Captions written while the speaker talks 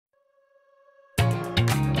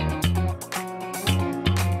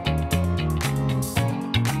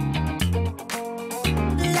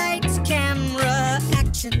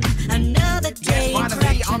passion. Another day. Yes,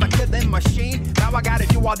 finally, I'm a killing machine. Now I gotta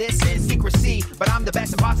do all this in secrecy, but I'm the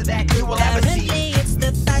best imposter that you will ever see. Apparently, it's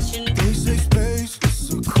the passion. They say space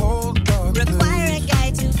is a cold dark Require a place.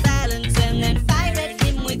 guy to balance and then fire at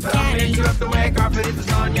him with But I'm cannons. interrupt the way carpet is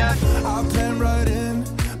lasagna. I blend right in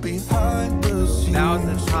behind the scenes. Now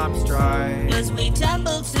the time strikes. As we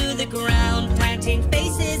tumble to the ground, planting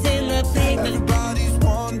faces in the pavement. Everybody's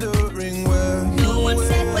wondering where No you one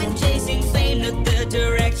said went. when chasing fame that the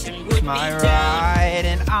direction would My be down. ride,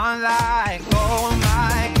 and I'm like, oh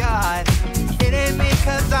my god, it ain't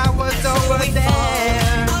because I was over We there.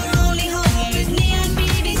 fall. Our only home is near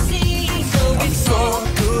BBC. So we I'm fall.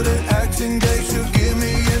 so good at acting, they should give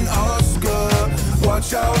me an Oscar.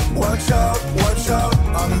 Watch out, watch out, watch out,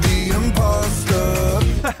 I'm the imposter.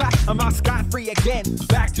 I'm all scot-free again,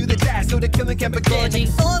 back to the task so the killing can begin. Forging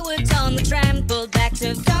forwards on the trample, back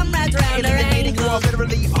to comrades round our Eliminating you are ankles.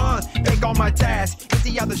 literally on, make all my tasks. It's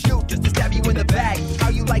the other shoot just to stab you in the back. How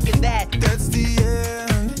you liking that? That's the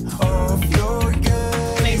end of your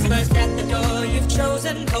game. Place first at the door you've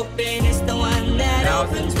chosen, hoping it's the one that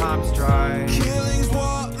opens. time strikes. Killing's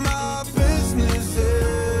what my business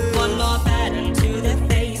is. One more pattern to the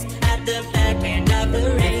face at the back end of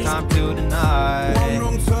the race. Time to deny. One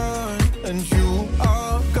wrong turn and you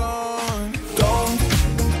are gone. Don't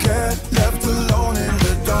get left alone in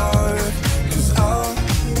the dark, 'cause I'll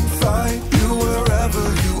find you wherever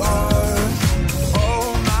you are.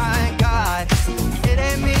 Oh my god, it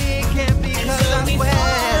ain't me, it can't be cause So I we fall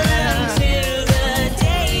swear. until the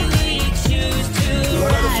day we choose to You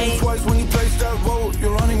heard it rise. twice when you place that road.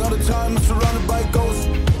 You're running out of time, surrounded by ghosts.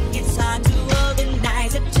 It's hard to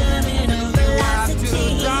organize a terminal Have to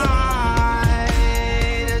velocity. die.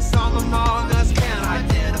 There's all among us can't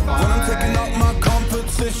identify. When I'm taking out my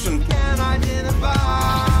competition, Can't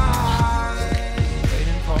identify.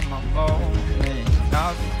 Waiting for my moment. Now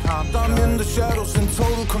the time's I'm in the right. shadows in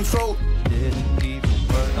total control. Didn't even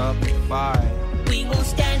put up a fight. We won't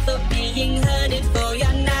stand